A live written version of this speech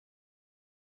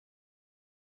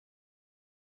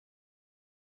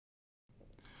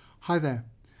Hi there.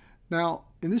 Now,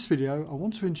 in this video, I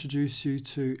want to introduce you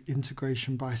to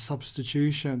integration by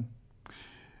substitution.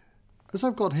 As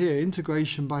I've got here,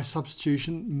 integration by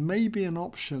substitution may be an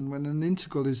option when an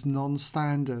integral is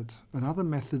non-standard and other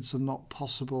methods are not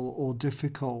possible or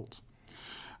difficult.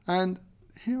 And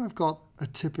here I've got a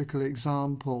typical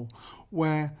example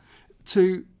where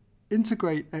to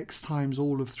integrate x times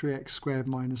all of 3x squared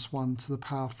minus 1 to the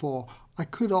power 4, I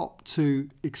could opt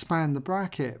to expand the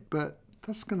bracket, but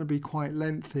that's going to be quite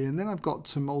lengthy, and then I've got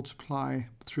to multiply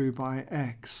through by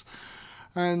x,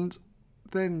 and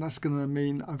then that's going to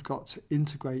mean I've got to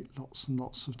integrate lots and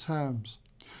lots of terms.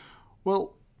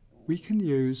 Well, we can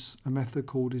use a method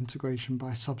called integration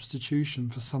by substitution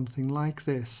for something like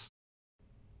this.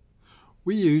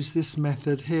 We use this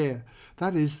method here,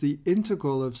 that is the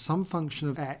integral of some function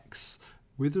of x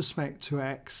with respect to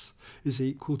x is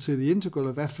equal to the integral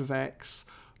of f of x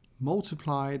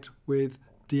multiplied with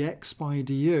dx by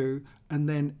du and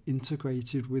then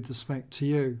integrated with respect to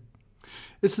u.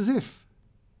 It's as if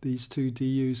these two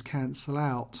du's cancel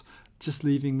out, just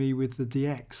leaving me with the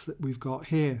dx that we've got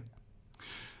here.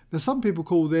 Now some people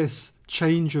call this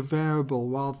change of variable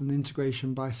rather than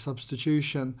integration by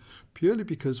substitution, purely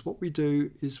because what we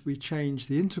do is we change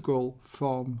the integral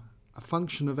from a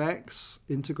function of x,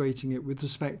 integrating it with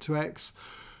respect to x,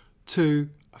 to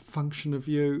a function of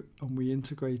u, and we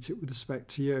integrate it with respect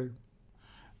to u.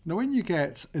 Now when you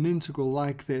get an integral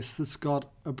like this that's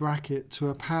got a bracket to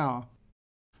a power,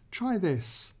 try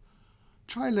this.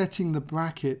 Try letting the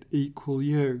bracket equal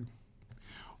u.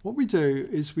 What we do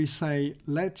is we say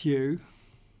let u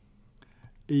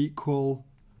equal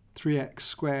 3x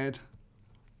squared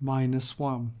minus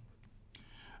 1.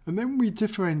 And then we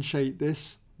differentiate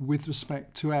this with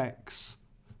respect to x.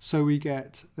 So we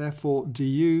get, therefore,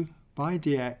 du by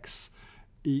dx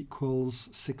equals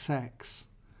 6x.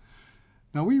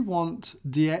 Now we want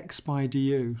dx by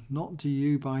du, not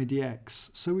du by dx,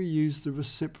 so we use the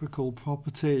reciprocal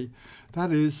property.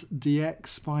 That is,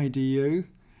 dx by du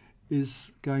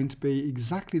is going to be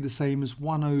exactly the same as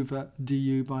 1 over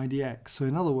du by dx. So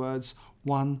in other words,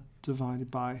 1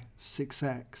 divided by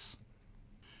 6x.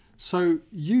 So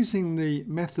using the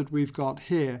method we've got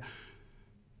here,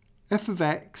 f of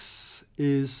x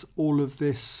is all of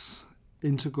this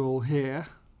integral here.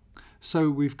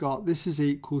 So we've got this is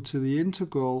equal to the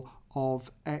integral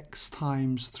of x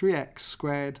times 3x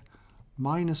squared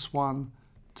minus 1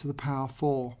 to the power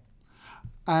 4.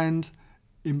 And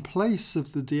in place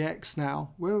of the dx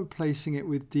now, we're replacing it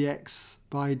with dx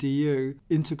by du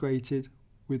integrated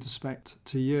with respect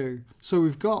to u. So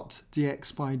we've got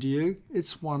dx by du,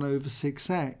 it's 1 over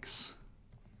 6x.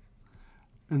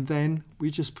 And then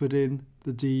we just put in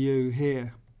the du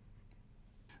here.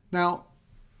 Now,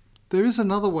 there is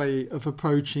another way of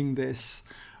approaching this,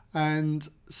 and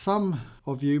some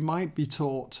of you might be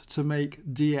taught to make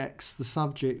dx the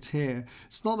subject here.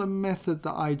 It's not a method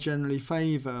that I generally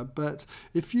favour, but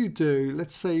if you do,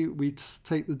 let's say we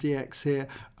take the dx here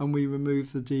and we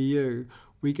remove the du,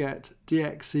 we get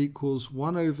dx equals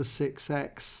 1 over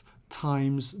 6x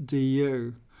times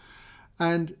du.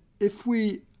 And if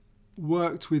we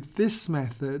worked with this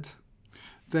method,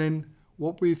 then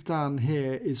what we've done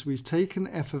here is we've taken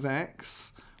f of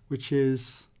x, which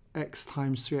is x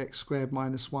times 3x squared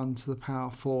minus 1 to the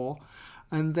power 4,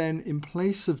 and then in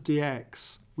place of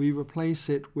dx, we replace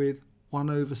it with 1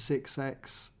 over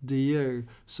 6x du.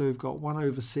 So we've got 1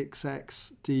 over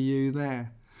 6x du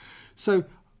there. So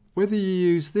whether you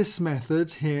use this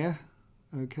method here,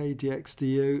 okay, dx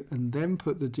du, and then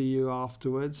put the du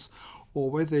afterwards,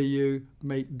 or whether you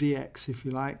make dx, if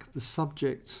you like, the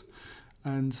subject,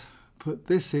 and put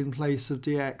this in place of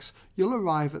dx, you'll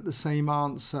arrive at the same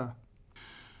answer.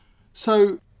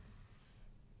 So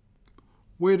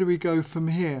where do we go from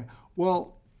here?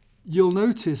 Well, you'll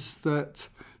notice that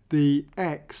the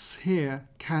x here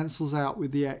cancels out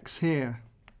with the x here.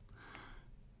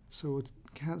 So we'll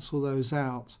cancel those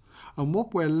out. And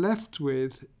what we're left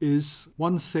with is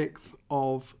 1/6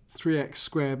 of 3x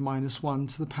squared minus 1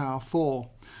 to the power 4.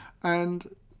 And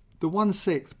the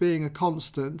 1/6 being a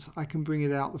constant, I can bring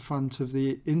it out the front of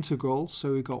the integral.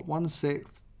 So we've got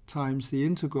 1/6 times the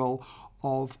integral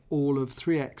of all of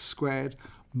 3x squared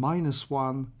minus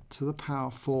 1 to the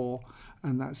power 4,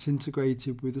 and that's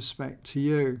integrated with respect to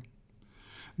u.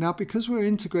 Now, because we're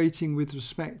integrating with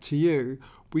respect to u,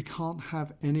 we can't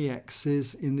have any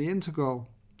x's in the integral.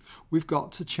 We've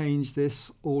got to change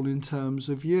this all in terms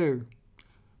of u.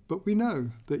 But we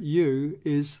know that u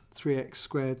is 3x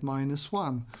squared minus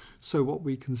 1. So what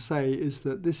we can say is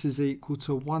that this is equal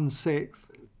to 1/6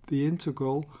 the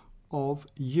integral of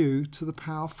u to the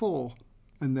power 4.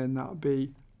 And then that would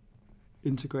be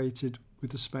integrated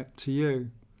with respect to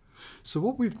u. So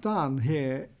what we've done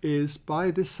here is,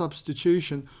 by this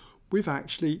substitution, we've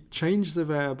actually changed the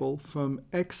variable from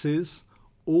x's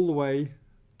all the way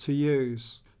to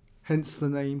u's, hence the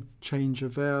name change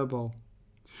of variable.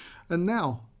 And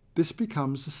now this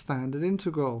becomes a standard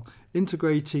integral.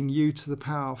 Integrating u to the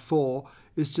power 4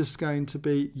 is just going to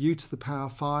be u to the power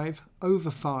 5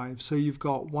 over 5. So you've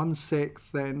got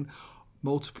 1/6 then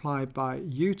multiplied by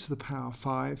u to the power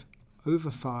 5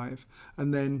 over 5,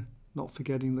 and then not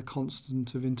forgetting the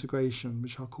constant of integration,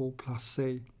 which I'll call plus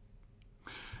c.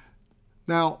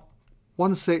 Now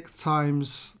 1/6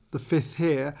 times the fifth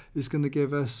here is going to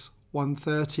give us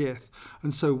 1/30th,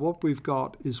 and so what we've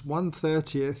got is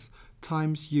 1/30th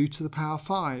times u to the power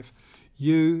 5.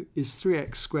 U is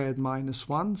 3x squared minus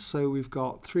 1, so we've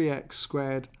got 3x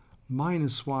squared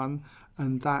minus 1,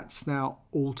 and that's now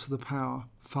all to the power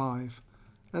 5,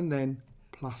 and then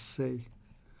plus c.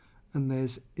 And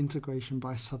there's integration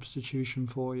by substitution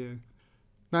for you.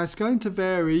 Now it's going to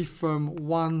vary from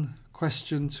one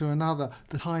question to another,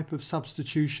 the type of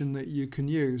substitution that you can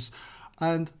use,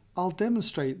 and I'll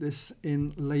demonstrate this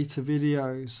in later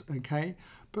videos, okay?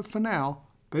 But for now,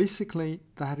 basically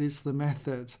that is the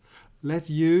method. Let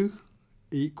u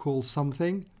equal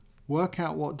something, work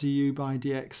out what du by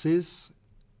dx is,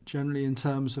 generally in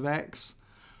terms of x,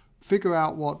 figure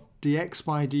out what dx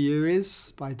by du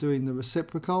is by doing the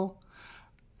reciprocal,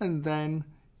 and then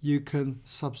you can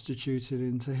substitute it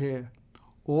into here.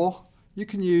 Or you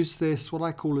can use this, what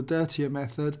I call a dirtier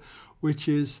method, which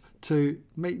is to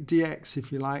make dx,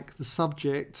 if you like, the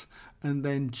subject, and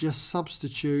then just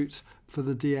substitute for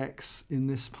the dx in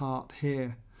this part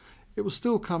here. It will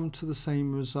still come to the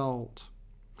same result.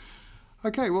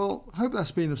 Okay, well, I hope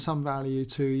that's been of some value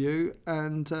to you,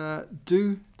 and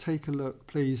do take a look,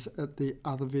 please, at the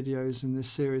other videos in this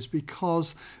series,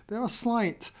 because there are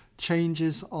slight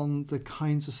changes on the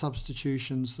kinds of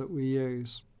substitutions that we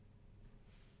use.